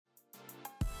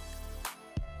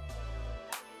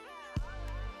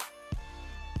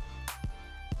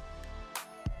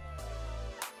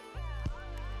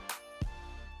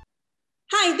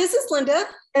Hi, this is Linda.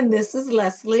 And this is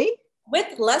Leslie.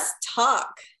 With Let's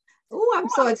Talk. Oh, I'm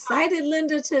so excited,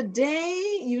 Linda,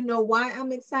 today. You know why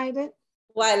I'm excited?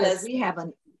 Why, Because Leslie? we have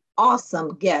an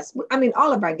awesome guest. I mean,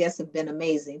 all of our guests have been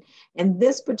amazing. And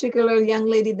this particular young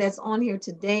lady that's on here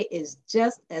today is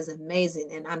just as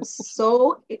amazing. And I'm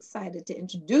so excited to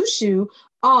introduce you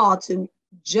all to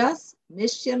Just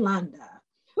Miss Yolanda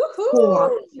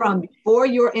for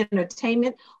your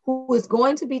entertainment, who is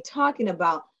going to be talking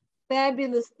about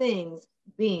fabulous things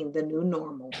being the new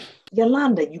normal.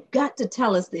 Yolanda, you got to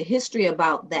tell us the history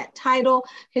about that title,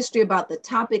 history about the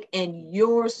topic, and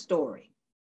your story.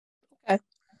 Okay.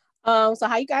 So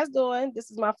how you guys doing?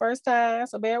 This is my first time,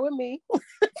 so bear with me.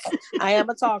 I am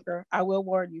a talker. I will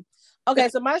warn you. Okay,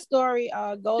 so my story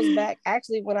goes back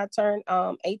actually when I turned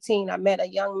 18. I met a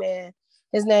young man.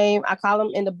 His name, I call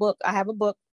him in the book. I have a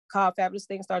book called Fabulous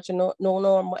Things Start Your New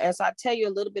Normal. And so I tell you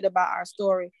a little bit about our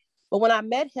story. But when I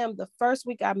met him, the first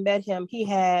week I met him, he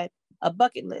had a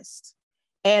bucket list.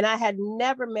 And I had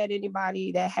never met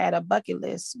anybody that had a bucket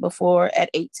list before at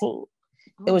 18.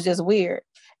 It was just weird.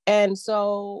 And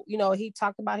so, you know, he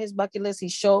talked about his bucket list. He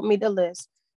showed me the list.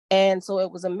 And so it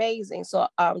was amazing. So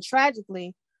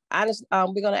tragically, we're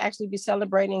going to actually be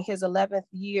celebrating his 11th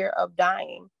year of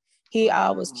dying. He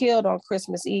was killed on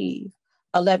Christmas Eve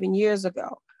 11 years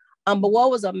ago. But what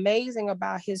was amazing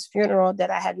about his funeral that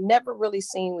I had never really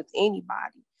seen with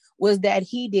anybody was that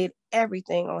he did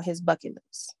everything on his bucket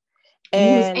list.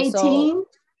 And he was 18?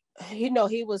 So, you know,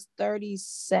 he was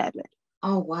 37.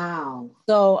 Oh, wow.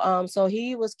 So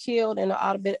he was killed in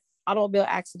an automobile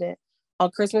accident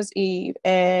on Christmas Eve,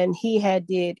 and he had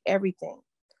did everything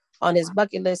on his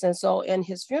bucket list. And so in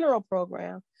his funeral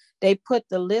program, they put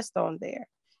the list on there.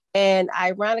 And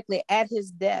ironically, at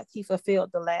his death, he fulfilled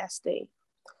the last thing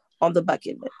on the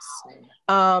bucket list.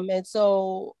 And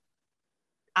so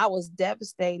I was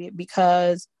devastated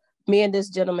because me and this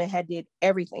gentleman had did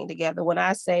everything together. When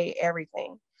I say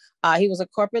everything, he was a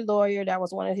corporate lawyer. That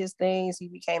was one of his things. He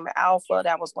became an alpha.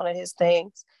 That was one of his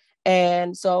things.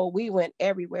 And so we went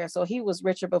everywhere. So he was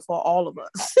richer before all of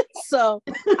us. So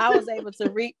I was able to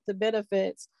reap the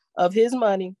benefits of his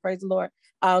money. Praise the Lord.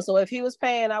 So if he was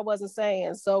paying, I wasn't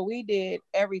saying. So we did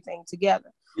everything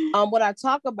together. What I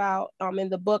talk about in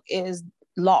the book is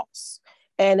loss.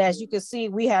 And as you can see,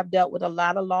 we have dealt with a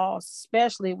lot of loss,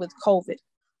 especially with COVID.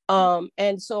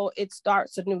 And so it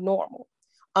starts a new normal.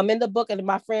 In the book, and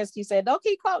my friends keep saying, don't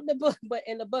keep quoting the book, but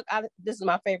in the book, this is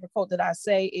my favorite quote that I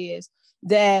say is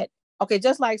that, okay,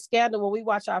 just like Scandal, when we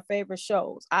watch our favorite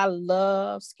shows, I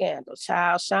love Scandal,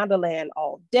 Child, Shondaland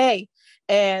all day.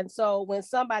 And so when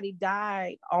somebody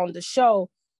died on the show,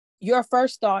 your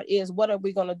first thought is, what are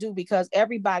we going to do? Because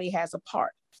everybody has a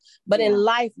part. But in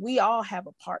life, we all have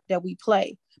a part that we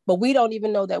play, but we don't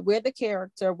even know that we're the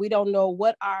character. We don't know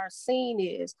what our scene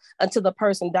is until the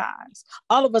person dies.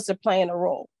 All of us are playing a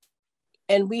role,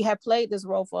 and we have played this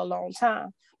role for a long time.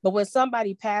 But when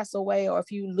somebody passes away, or if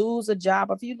you lose a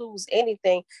job, or if you lose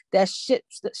anything that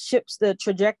shifts the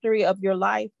trajectory of your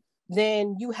life,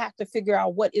 then you have to figure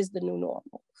out what is the new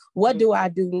normal. What do I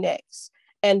do next?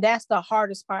 And that's the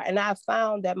hardest part. And I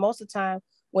found that most of the time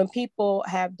when people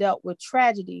have dealt with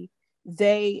tragedy,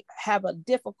 they have a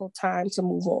difficult time to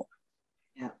move on.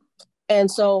 Yeah.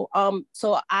 And so,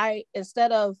 I,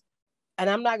 instead of, and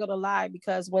I'm not going to lie,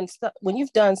 because when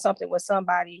you've done something with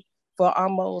somebody for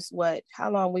almost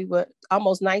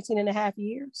almost 19 and a half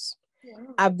years,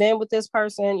 I've been with this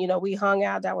person, you know, we hung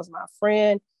out, that was my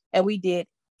friend, and we did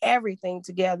everything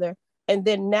together. And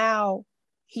then now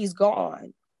he's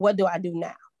gone. What do I do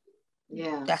now?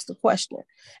 Yeah, that's the question.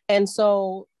 And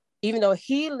so even though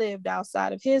he lived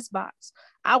outside of his box,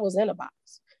 I was in a box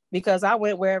because I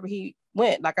went wherever he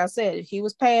went. Like I said, if he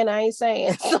was paying, I ain't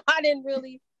saying. So I didn't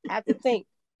really have to think.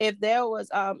 If there was,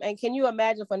 and can you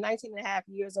imagine, for 19 and a half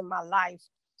years of my life,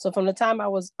 so from the time I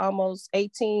was almost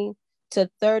 18 to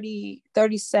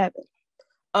 37,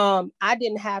 I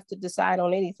didn't have to decide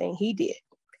on anything. He did.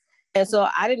 And so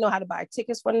I didn't know how to buy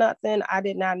tickets for nothing. I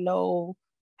did not know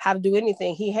how to do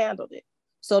anything. He handled it.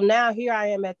 So now here I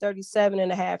am at 37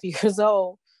 and a half years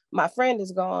old. My friend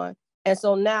is gone. And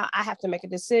so now I have to make a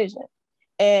decision.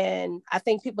 And I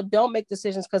think people don't make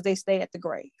decisions because they stay at the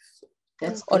grave.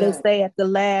 Or they stay at the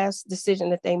last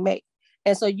decision that they make.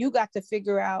 And so you got to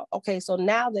figure out, okay, so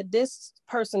now that this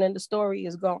person in the story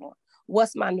is gone,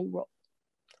 what's my new role?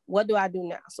 What do I do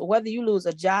now? So whether you lose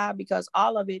a job, because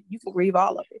all of it, you can grieve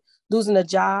all of it. Losing a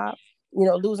job, you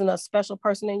know, losing a special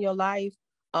person in your life,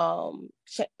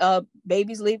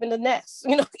 babies leaving the nest,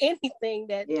 you know, anything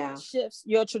that shifts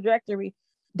your trajectory,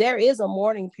 there is a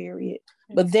mourning period.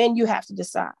 But then you have to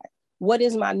decide, what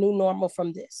is my new normal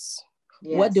from this?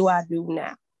 Yes. What do I do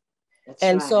now?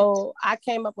 And right. so I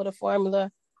came up with a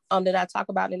formula that I talk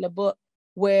about in the book,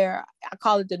 where I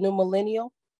call it the New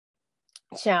Millennial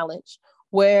Challenge,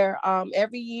 where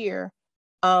every year,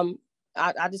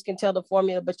 I just can tell the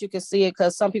formula, but you can see it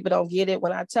because some people don't get it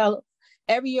when I tell them.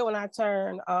 Every year when I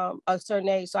turn a certain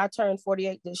age, so I turned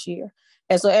 48 this year.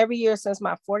 And so every year since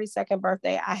my 42nd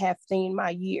birthday, I have themed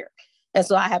my year. And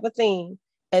so I have a theme.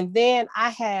 And then I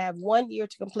have 1 year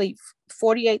to complete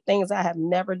 48 things I have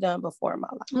never done before in my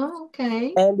life. Oh,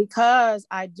 okay. And because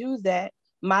I do that,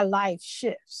 my life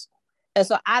shifts. And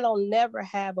so I don't never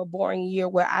have a boring year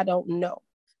where I don't know.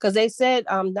 Because they said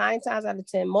 9 times out of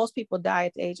 10, most people die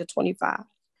at the age of 25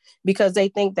 because they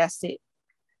think that's it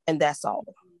and that's all.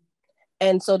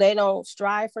 And so they don't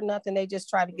strive for nothing. They just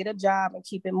try to get a job and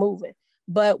keep it moving.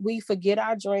 But we forget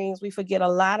our dreams. We forget a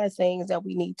lot of things that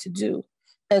we need to do.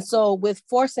 And so with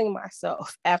forcing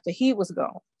myself after he was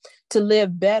gone to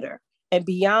live better and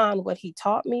beyond what he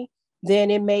taught me,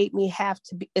 then it made me have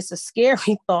to be, it's a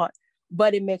scary thought,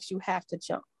 but it makes you have to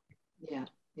jump. Yeah,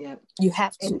 yeah. You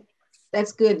have to. And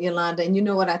that's good, Yolanda. And you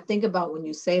know what I think about when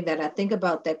you say that? I think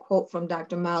about that quote from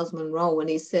Dr. Miles Monroe when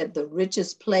he said, the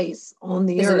richest place on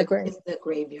the earth is the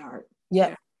graveyard.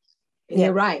 Yeah. And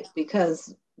you're right,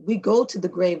 because we go to the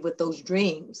grave with those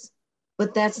dreams,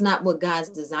 but that's not what God's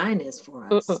design is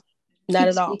for us. Not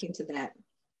at all. Speaking to that.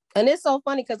 And it's so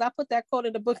funny because I put that quote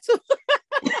in the book too.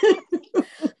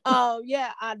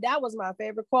 That was my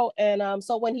favorite quote. And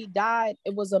so when he died,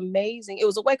 it was amazing. It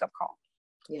was a wake-up call.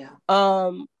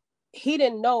 Yeah. He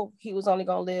didn't know he was only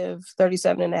going to live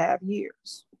 37 and a half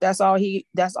years. That's all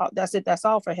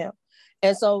for him.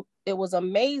 And so it was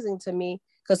amazing to me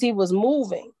because he was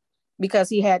moving because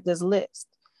he had this list.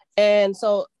 And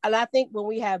I think when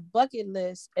we have bucket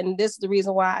lists, and this is the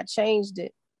reason why I changed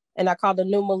it and I call the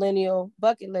New Millennial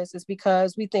Bucket List, is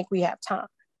because we think we have time.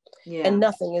 Yeah. And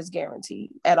nothing is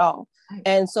guaranteed at all. Right.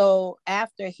 And so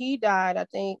after he died, I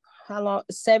think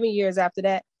 7 years after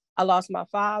that, I lost my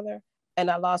father and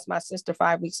I lost my sister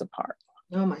 5 weeks apart.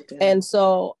 Oh my goodness. And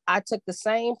so I took the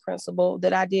same principle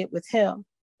that I did with him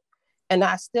and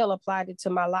I still applied it to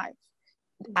my life.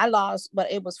 I lost, but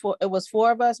it was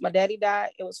 4 of us. My daddy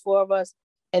died. It was 4 of us.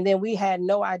 And then we had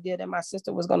no idea that my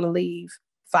sister was going to leave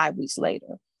 5 weeks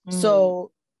later.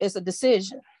 So it's a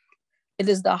decision. It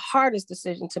is the hardest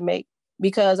decision to make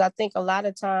because I think a lot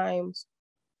of times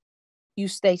you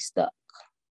stay stuck.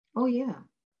 Oh yeah.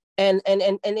 And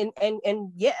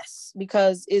yes,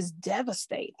 because it's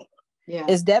devastating. Yeah.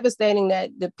 It's devastating that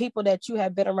the people that you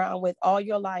have been around with all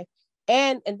your life,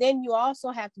 and then you also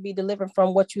have to be delivered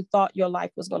from what you thought your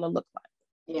life was going to look like.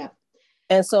 Yeah.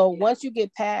 And so once you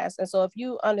get past, and so if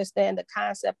you understand the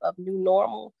concept of new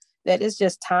normal, that it's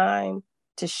just time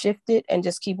to shift it and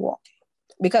just keep walking.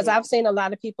 Because I've seen a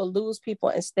lot of people lose people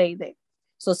and stay there.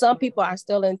 So some people are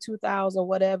still in 2000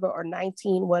 whatever or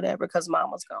 19 whatever because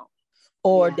mama's gone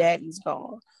or daddy's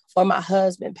gone or my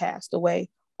husband passed away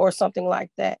or something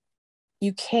like that.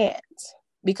 You can't,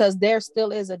 because there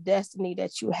still is a destiny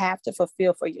that you have to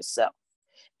fulfill for yourself.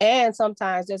 And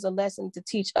sometimes there's a lesson to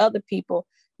teach other people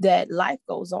that life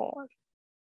goes on.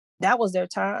 That was their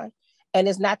time. And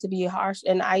it's not to be harsh.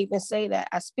 And I even say that,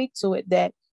 I speak to it,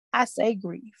 that I say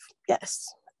grieve.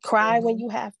 Yes. Cry when you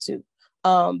have to.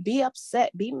 Be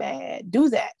upset, be mad, do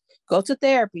that. Go to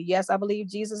therapy. Yes, I believe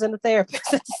Jesus and the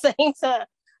therapist at the same time.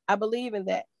 I believe in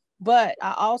that. But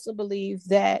I also believe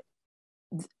that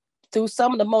through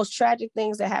some of the most tragic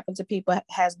things that happen to people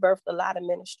has birthed a lot of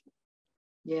ministry.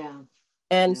 Yeah.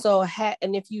 And so,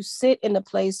 and if you sit in the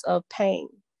place of pain,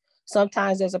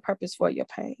 sometimes there's a purpose for your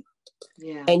pain.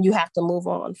 Yeah. And you have to move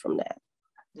on from that.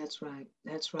 That's right.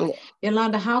 That's right.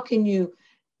 Yolanda, how can you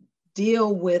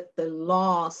deal with the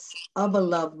loss of a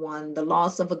loved one, the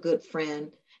loss of a good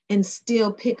friend, and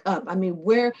still pick up? I mean,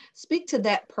 speak to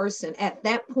that person at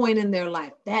that point in their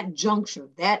life, that juncture,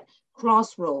 that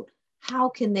crossroad. How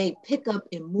can they pick up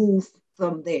and move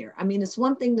from there? I mean, it's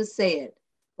one thing to say it,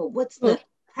 but what's the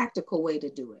practical way to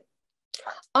do it?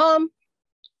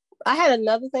 I had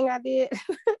another thing I did,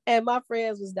 and my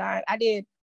friends was dying. I did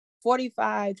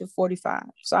 45 to 45.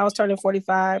 So I was turning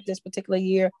 45 this particular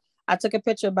year. I took a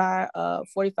picture by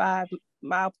 45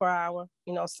 mile per hour,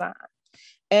 sign.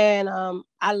 And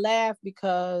I laughed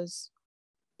because,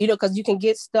 because you can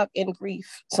get stuck in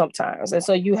grief sometimes. And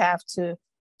so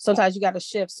sometimes you got to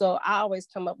shift. So I always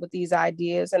come up with these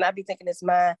ideas and I be thinking it's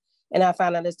mine and I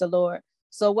find out it's the Lord.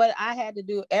 So what I had to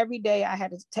do every day, I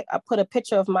had to I put a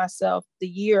picture of myself, the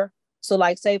year. So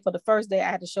like say for the first day, I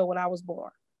had to show when I was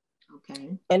born.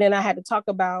 Okay. And then I had to talk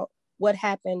about what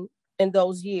happened in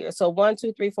those years. So 1,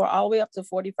 2, 3, 4, all the way up to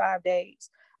 45 days.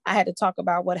 I had to talk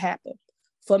about what happened.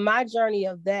 For my journey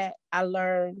of that, I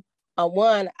learned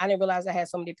One, I didn't realize I had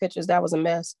so many pictures. That was a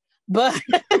mess. But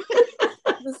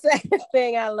the second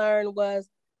thing I learned was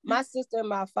my sister and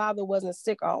my father wasn't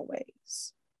sick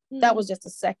always. That was just a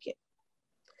second.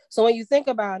 So when you think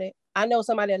about it, I know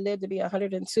somebody that lived to be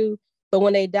 102, but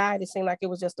when they died, it seemed like it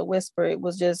was just a whisper. It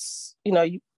was just,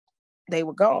 they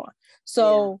were gone.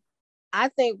 So I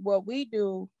think what we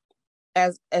do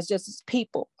as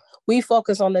people, we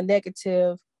focus on the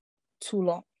negative too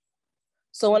long.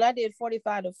 So when I did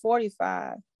 45 to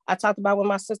 45, I talked about when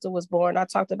my sister was born. I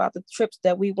talked about the trips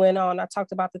that we went on. I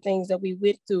talked about the things that we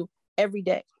went through every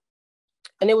day.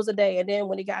 And it was a day. And then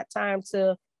when it got time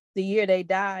to the year they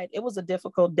died, it was a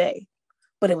difficult day,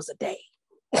 but it was a day.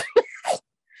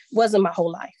 Wasn't my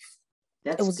whole life.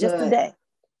 It was just a day.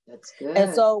 That's good.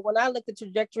 And so when I look at the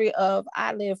trajectory of,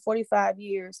 I lived 45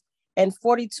 years and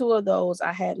 42 of those,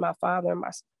 I had my father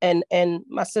and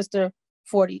my sister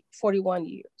 41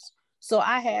 years. So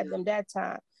I had them that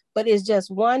time, but it's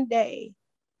just one day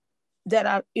that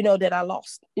I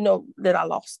lost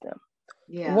them.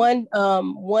 Yeah.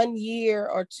 One year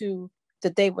or two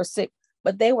that they were sick,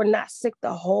 but they were not sick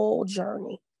the whole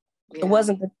journey. Yeah.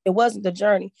 It wasn't the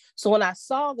journey. So when I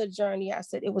saw the journey, I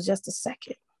said, it was just a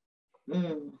second.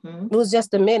 Mm-hmm. It was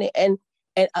just a minute and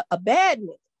a bad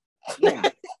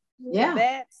minute. Yeah. A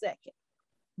bad second.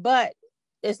 But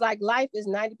it's like life is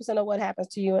 90% of what happens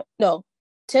to you. No,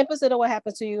 10% of what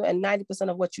happens to you and 90%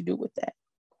 of what you do with that.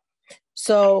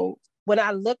 So when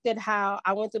I looked at how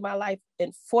I went through my life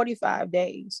in 45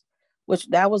 days, which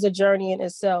that was a journey in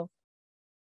itself,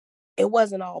 it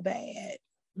wasn't all bad.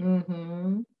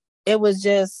 Mm-hmm. It was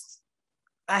just,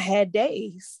 I had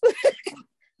days.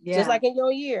 Yeah. Just like in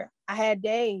your year, I had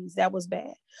days that was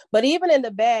bad. But even in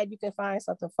the bad, you can find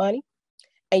something funny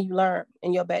and you learn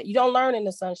in your bad. You don't learn in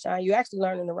the sunshine. You actually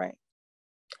learn in the rain.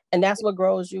 And that's what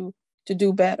grows you to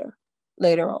do better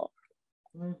later on.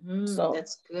 Mm-hmm. So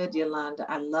that's good, Yolanda.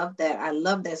 I love that. I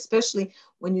love that, especially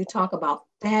when you talk about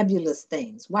fabulous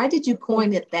things. Why did you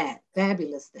coin it that?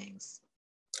 Fabulous things.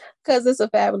 Because it's a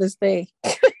fabulous thing.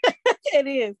 It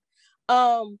is.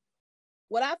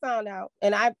 What I found out,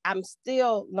 and I'm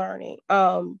still learning.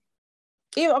 I'll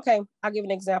give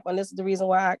an example, and this is the reason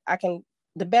why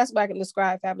the best way I can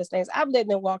describe fabulous things. I've lived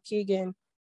in Waukegan,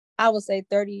 I would say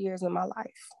 30 years in my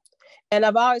life. And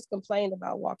I've always complained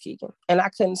about Waukegan, and I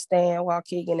couldn't stand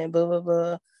Waukegan and blah, blah,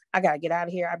 blah. I got to get out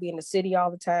of here. I'd be in the city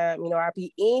all the time. I'd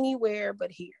be anywhere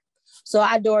but here. So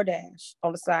I DoorDash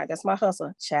on the side. That's my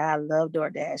hustle. Child, I love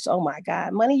DoorDash. Oh my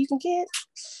God, money you can get.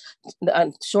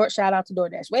 Short shout out to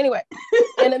DoorDash. But anyway,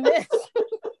 in the midst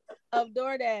of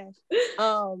DoorDash,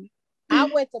 I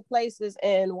went to places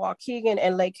in Waukegan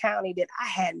and Lake County that I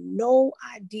had no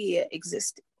idea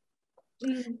existed.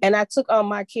 Mm-hmm. And I took on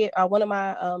my kid, one of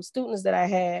my students that I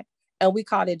had, and we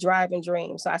called it Drive and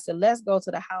Dream. So I said, let's go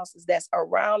to the houses that's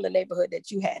around the neighborhood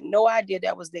that you had no idea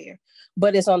that was there,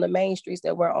 but it's on the main streets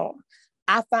that we're on.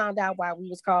 I found out why we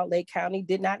was called Lake County.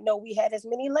 Did not know we had as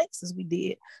many lakes as we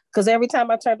did. Because every time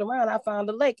I turned around, I found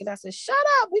a lake. And I said, shut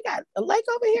up, we got a lake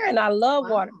over here. And I love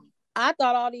water. I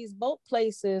thought all these boat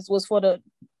places was for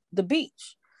the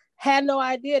beach. Had no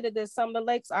idea that some of the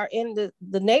lakes are in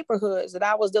the neighborhoods that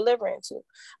I was delivering to.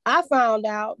 I found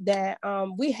out that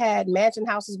we had mansion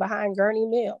houses behind Gurney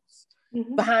Mills,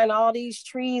 mm-hmm. behind all these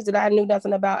trees that I knew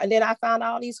nothing about. And then I found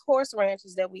all these horse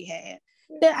ranches that we had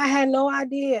that I had no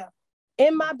idea.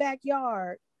 In my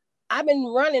backyard, I've been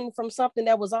running from something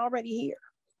that was already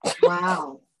here.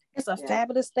 Wow. It's a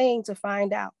fabulous thing to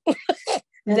find out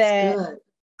that good.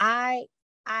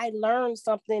 I learned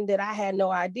something that I had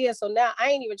no idea. So now I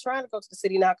ain't even trying to go to the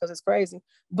city now because it's crazy.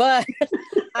 But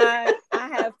I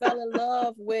have fell in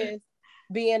love with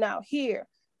being out here.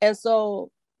 And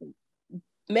so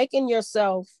making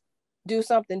yourself do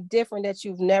something different that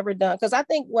you've never done. Because I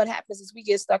think what happens is we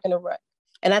get stuck in a rut.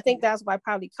 And I think that's why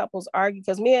probably couples argue.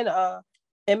 Because me and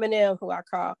Eminem, who I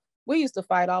call, we used to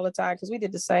fight all the time because we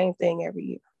did the same thing every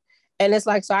year. And it's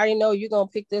like, so I already know you're going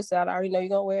to pick this out. I already know you're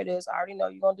going to wear this. I already know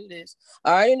you're going to do this.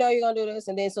 I already know you're going to do this.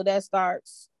 And then so that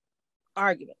starts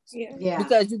arguments. Yeah.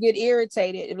 Because you get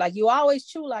irritated. Like, you always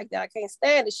chew like that. I can't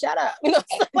stand it. Shut up.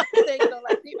 Stuff like that,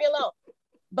 like, leave me alone.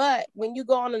 But when you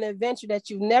go on an adventure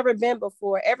that you've never been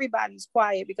before, everybody's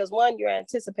quiet because one, you're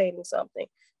anticipating something.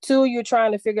 Two, you're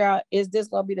trying to figure out, is this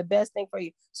going to be the best thing for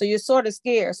you? So you're sort of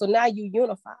scared. So now you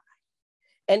unify.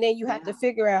 And then you have to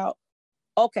figure out,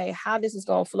 okay, how this is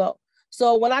going to flow.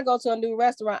 So when I go to a new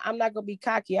restaurant, I'm not going to be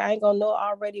cocky. I ain't going to know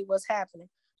already what's happening.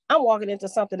 I'm walking into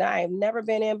something that I have never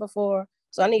been in before.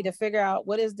 So I need to figure out,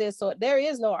 what is this? So there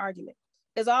is no argument.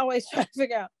 It's always trying to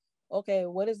figure out, okay,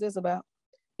 what is this about?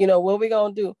 You know, what we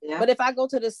gonna do? Yeah. But if I go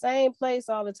to the same place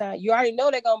all the time, you already know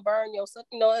they're gonna burn your stuff,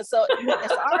 you know, and so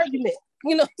it's an argument.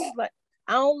 You know, it's like,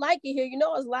 I don't like it here. You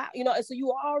know, it's loud, you know, and so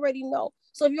you already know.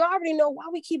 So if you already know, why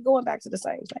we keep going back to the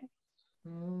same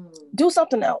thing? Do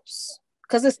something else.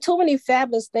 Because there's too many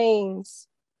fabulous things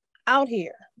out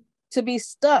here to be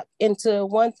stuck into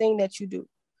one thing that you do.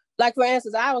 Like, for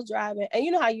instance, I was driving, and you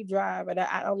know how you drive, and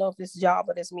I don't know if this is y'all,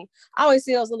 but it's me. I always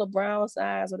see those little brown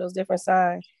signs or those different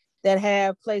signs that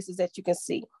have places that you can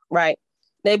see, right?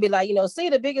 They'd be like, you know, see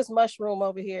the biggest mushroom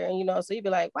over here. And, you know, so you'd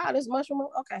be like, wow, this mushroom,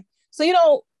 okay. So you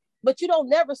don't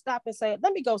never stop and say,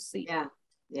 let me go see. Yeah,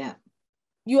 yeah.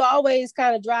 You always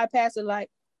kind of drive past it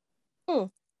like, and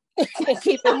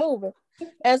keep it moving.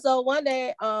 And so one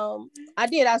day,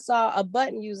 I saw a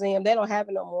button museum. They don't have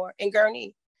it no more in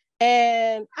Gurnee.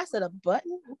 And I said, a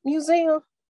button museum?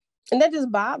 And that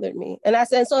just bothered me. And I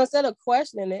said, so instead of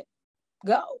questioning it,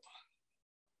 go.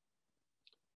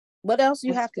 What else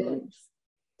you have to lose?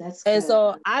 That's and good.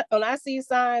 So when I see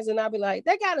signs and I'll be like,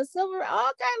 they got a silver. Okay,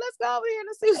 let's go over here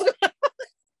and see what's going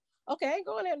on. Okay, I ain't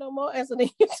going there no more. And so then,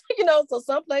 you know, so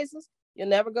some places you'll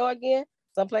never go again.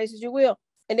 Some places you will.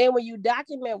 And then when you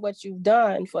document what you've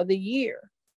done for the year,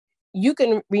 you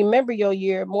can remember your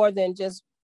year more than just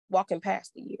walking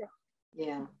past the year.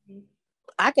 Yeah.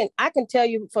 I can tell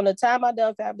you from the time I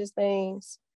done Fabulous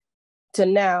Things to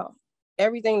now,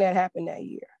 everything that happened that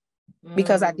year,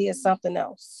 because I did something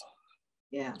else.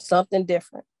 Yeah. Something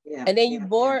different. Yeah. And then you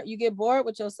get bored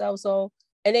with yourself. So,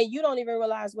 and then you don't even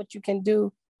realize what you can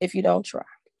do if you don't try.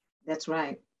 That's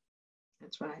right.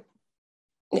 That's right.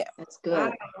 Yeah. That's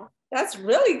good. Wow. That's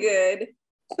really good.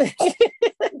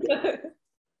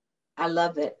 I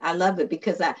love it. I love it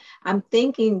because I'm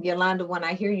thinking, Yolanda, when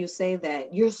I hear you say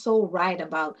that, you're so right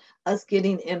about us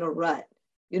getting in a rut.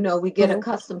 You know, we get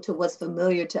accustomed to what's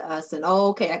familiar to us and, oh,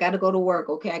 okay, I got to go to work.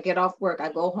 Okay, I get off work.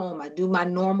 I go home. I do my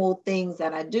normal things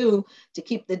that I do to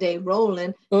keep the day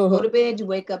rolling. Go to bed, you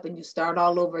wake up and you start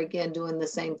all over again doing the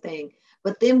same thing.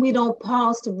 But then we don't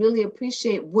pause to really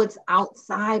appreciate what's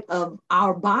outside of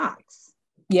our box.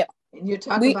 Yep. And you're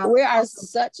talking about we are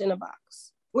such in a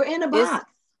box. We're in a box.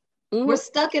 We're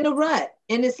stuck in a rut.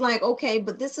 And it's like, okay,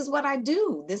 but this is what I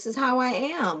do. This is how I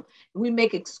am. We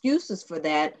make excuses for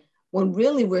that when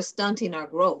really we're stunting our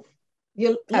growth.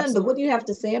 Linda, what do you have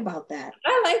to say about that?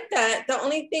 I like that. The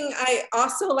only thing I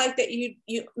also like that you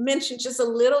mentioned just a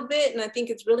little bit, and I think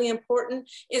it's really important,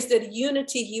 is the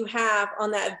unity you have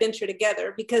on that adventure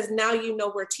together, because now you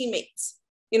know we're teammates.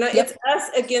 You know, it's us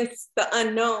against the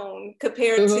unknown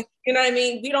compared to, you know what I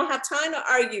mean? We don't have time to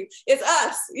argue. It's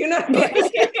us, you know what I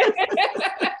mean?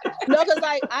 No, because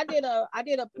like I did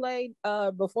a play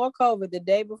before COVID, the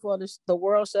day before the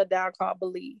world shut down, called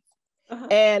Believe.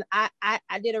 And I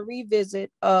did a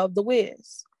revisit of The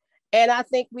Wiz. And I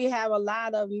think we have a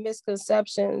lot of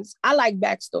misconceptions. I like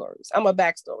backstories. I'm a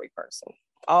backstory person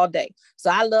all day. So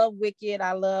I love Wicked.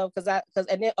 I love,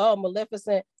 and then,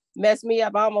 Maleficent messed me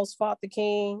up. I almost fought the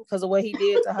king because of what he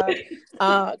did to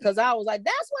her. Because I was like,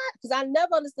 that's why, because I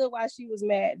never understood why she was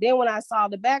mad. Then when I saw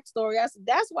the backstory, I said,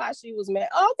 that's why she was mad.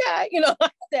 Okay, you know,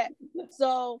 like that.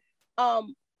 So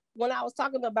when I was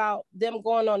talking about them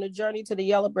going on the journey to the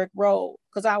yellow brick road,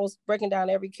 because I was breaking down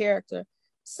every character,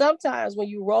 sometimes when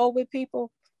you roll with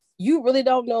people, you really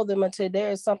don't know them until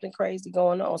there is something crazy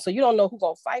going on. So you don't know who's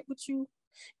going to fight with you.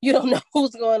 You don't know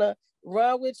who's going to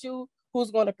run with you,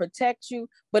 who's going to protect you.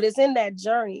 But it's in that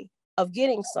journey of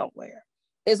getting somewhere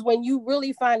is when you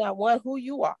really find out, one, who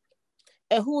you are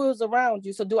and who is around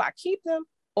you. So do I keep them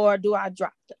or do I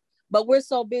drop them? But we're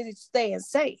so busy staying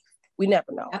safe, we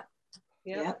never know.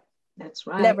 Yep. That's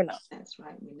right. Never know. That's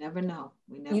right. We never know.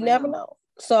 You never know.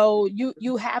 So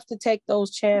you have to take those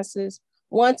chances,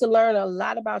 one, to learn a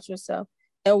lot about yourself,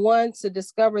 and one, to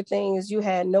discover things you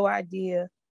had no idea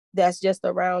that's just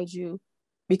around you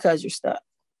because you're stuck.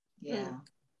 Yeah.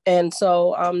 And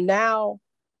so now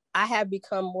I have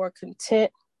become more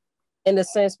content in a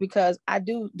sense because I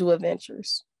do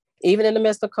adventures. Even in the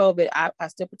midst of COVID, I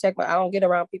still protect I don't get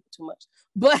around people too much,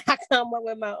 but I come up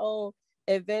with my own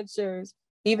adventures,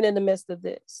 even in the midst of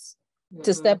this,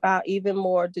 to step out even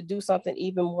more, to do something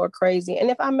even more crazy. And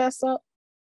if I mess up,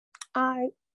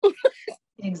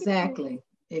 Exactly.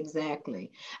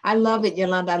 I love it,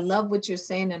 Yolanda. I love what you're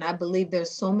saying. And I believe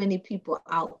there's so many people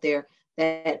out there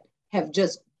that have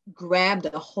just grabbed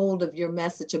a hold of your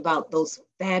message about those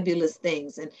fabulous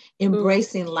things and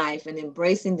embracing life and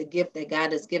embracing the gift that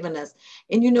God has given us.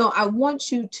 And, you know, I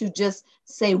want you to just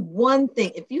say one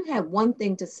thing. If you have one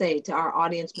thing to say to our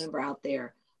audience member out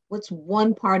there, what's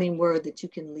one parting word that you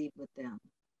can leave with them?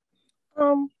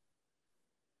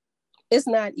 It's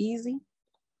not easy,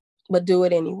 but do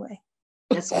it anyway.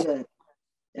 That's good.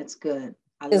 That's good.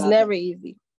 It's never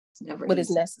easy. It's never but easy.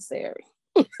 It's necessary.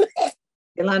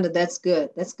 Yolanda, that's good.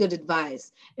 That's good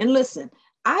advice. And listen,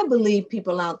 I believe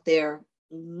people out there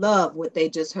love what they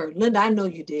just heard. Linda, I know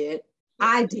you did.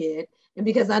 I did. And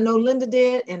because I know Linda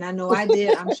did, and I know I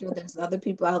did, I'm sure there's other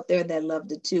people out there that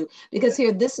loved it too. Because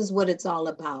here, this is what it's all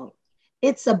about.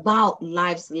 It's about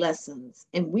life's lessons.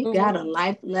 And we got a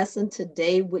life lesson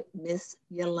today with Miss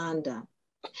Yolanda.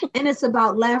 And it's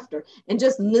about laughter. And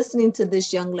just listening to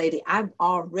this young lady, I've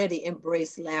already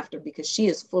embraced laughter because she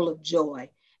is full of joy.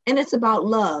 And it's about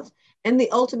love. And the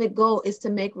ultimate goal is to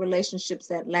make relationships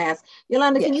that last.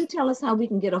 Yolanda, can you tell us how we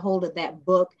can get a hold of that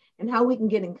book and how we can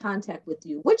get in contact with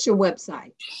you? What's your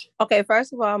website? Okay,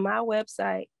 first of all, my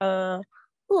website,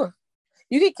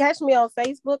 you can catch me on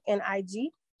Facebook and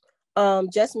IG.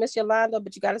 Just Miss Yolanda,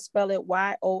 but you got to spell it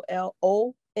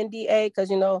YOLONDA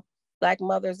because, you know, Black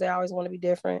mothers, they always want to be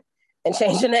different and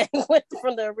change the name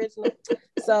from the original.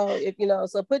 So if you know,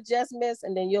 so put Just Miss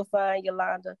and then you'll find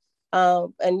Yolanda.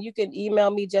 And you can email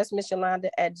me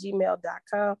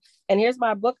justmissyolanda@gmail.com. And here's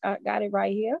my book. I got it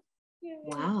right here.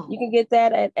 Wow. You can get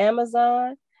that at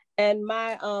Amazon. And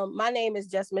my name is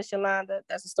Just Miss Yolanda.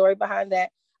 That's the story behind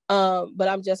that. But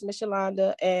I'm Just Miss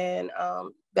Yolanda, and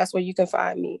that's where you can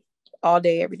find me all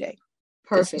day, every day.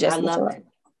 Perfect. I love it.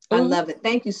 I love it.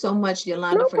 Thank you so much,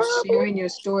 Yolanda, for sharing your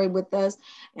story with us.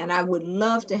 And I would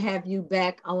love to have you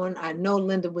back on. I know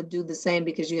Linda would do the same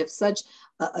because you have such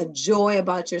a joy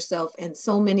about yourself and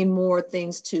so many more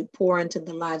things to pour into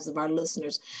the lives of our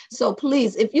listeners. So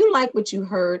please, if you like what you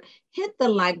heard, hit the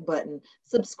like button,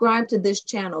 subscribe to this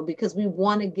channel because we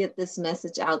want to get this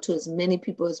message out to as many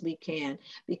people as we can,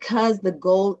 because the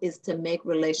goal is to make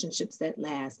relationships that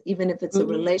last, even if it's a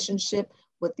relationship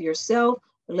with yourself,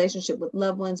 relationship with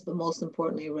loved ones, but most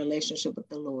importantly, a relationship with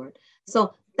the Lord.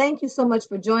 So thank you so much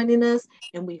for joining us,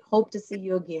 and we hope to see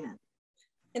you again.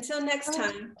 Until next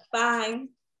time, bye.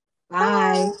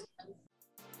 Bye.